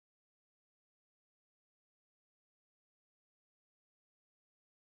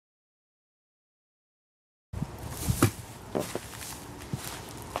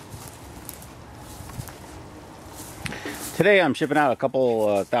Today I'm shipping out a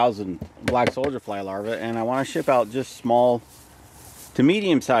couple thousand black soldier fly larvae, and I want to ship out just small to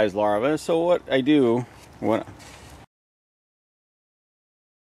medium-sized larvae. So what I do, what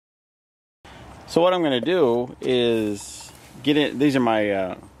I'm going to do is get it. These are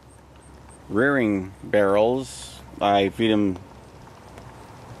my rearing barrels. I feed them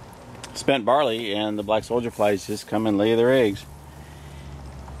spent barley, and the black soldier flies just come and lay their eggs.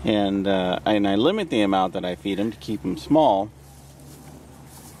 And I limit the amount that I feed them to keep them small.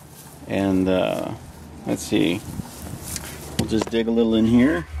 And let's see, we'll just dig a little in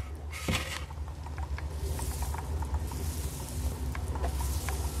here.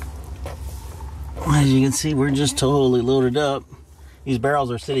 As you can see, we're just totally loaded up. These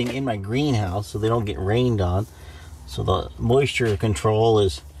barrels are sitting in my greenhouse so they don't get rained on. So the moisture control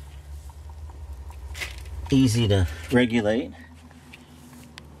is easy to regulate.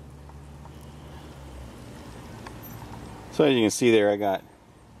 So as you can see there, I got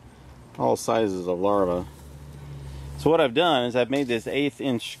all sizes of larvae. So what I've done is I've made this 1/8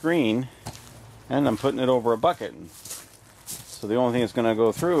 inch screen, and I'm putting it over a bucket. So the only thing that's going to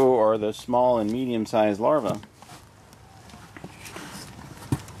go through are the small and medium sized larvae.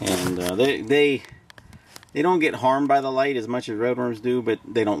 And they don't get harmed by the light as much as redworms do, but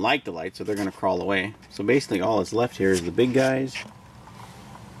they don't like the light, so they're going to crawl away. So basically all that's left here is the big guys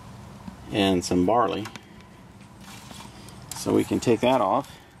and some barley. So we can take that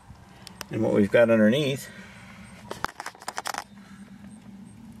off, and what we've got underneath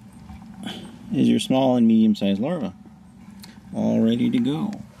is your small and medium sized larvae, all ready to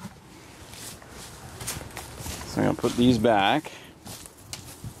go. So I'm going to put these back.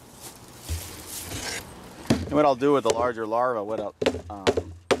 And what I'll do with the larger larvae,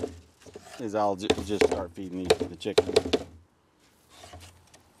 is I'll just start feeding these to the chickens,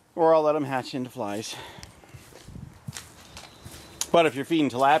 or I'll let them hatch into flies. But if you're feeding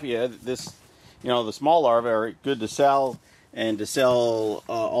tilapia, the small larvae are good to sell, and to sell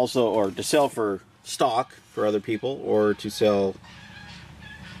or to sell for stock for other people, or to sell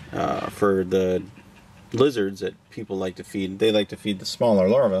for the lizards that people like to feed. They like to feed the smaller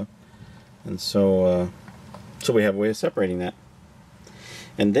larvae, and so we have a way of separating that.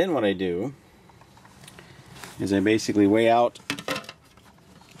 And then what I do is I basically weigh out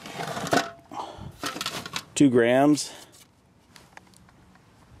 2 grams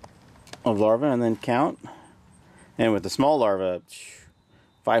of larvae and then count. And with the small larvae,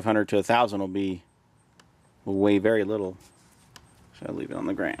 500 to 1,000 will weigh very little. So I'll leave it on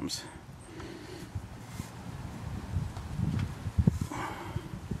the grams.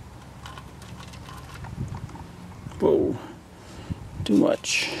 Whoa, too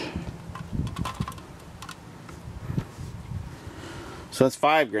much. So that's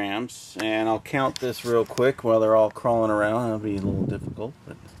 5 grams, and I'll count this real quick while they're all crawling around. That'll be a little difficult,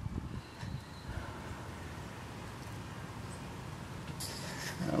 but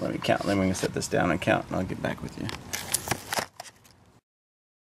let me count. Then we can set this down and count, and I'll get back with you.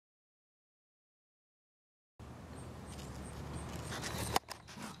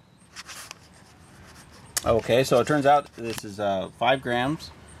 Okay, so it turns out this is 5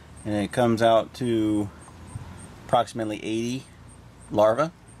 grams, and it comes out to approximately 80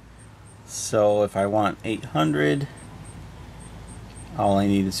 larvae. So if I want 800, all I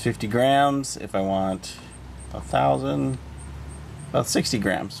need is 50 grams. If I want 1,000, about 60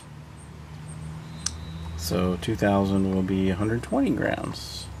 grams. So 2,000 will be 120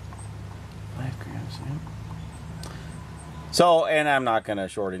 grams. 5 grams, yeah. So, and I'm not going to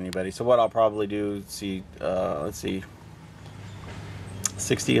short anybody. So what I'll probably do, let's see,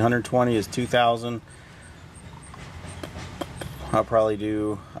 60, 120 is 2,000. I'll probably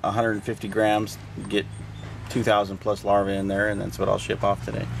do 150 grams, get 2,000 plus larvae in there, and that's what I'll ship off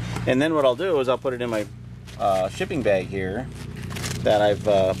today. And then what I'll do is I'll put it in my shipping bag here that I've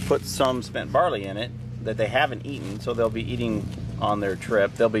put some spent barley in it that they haven't eaten, so they'll be eating on their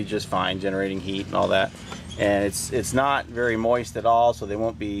trip. They'll be just fine, generating heat and all that. And it's not very moist at all, so they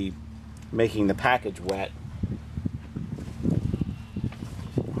won't be making the package wet.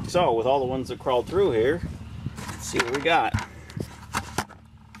 So with all the ones that crawled through here, let's see what we got.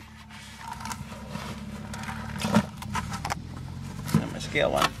 Got my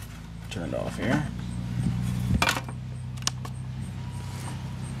scale one turned off here.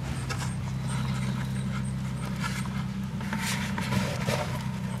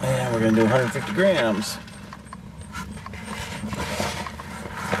 And we're going to do 150 grams.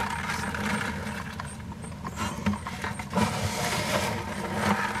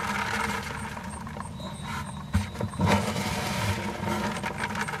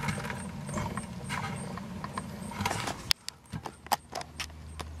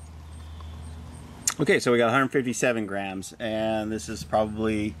 Okay, so we got 157 grams, and this is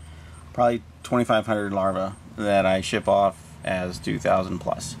probably 2,500 larvae that I ship off as 2,000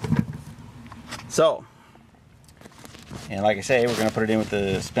 plus. So, and like I say, we're going to put it in with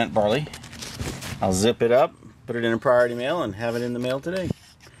the spent barley. I'll zip it up, put it in a priority mail, and have it in the mail today.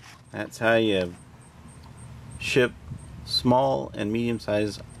 That's how you ship small and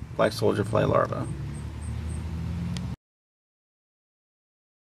medium-sized black soldier fly larvae.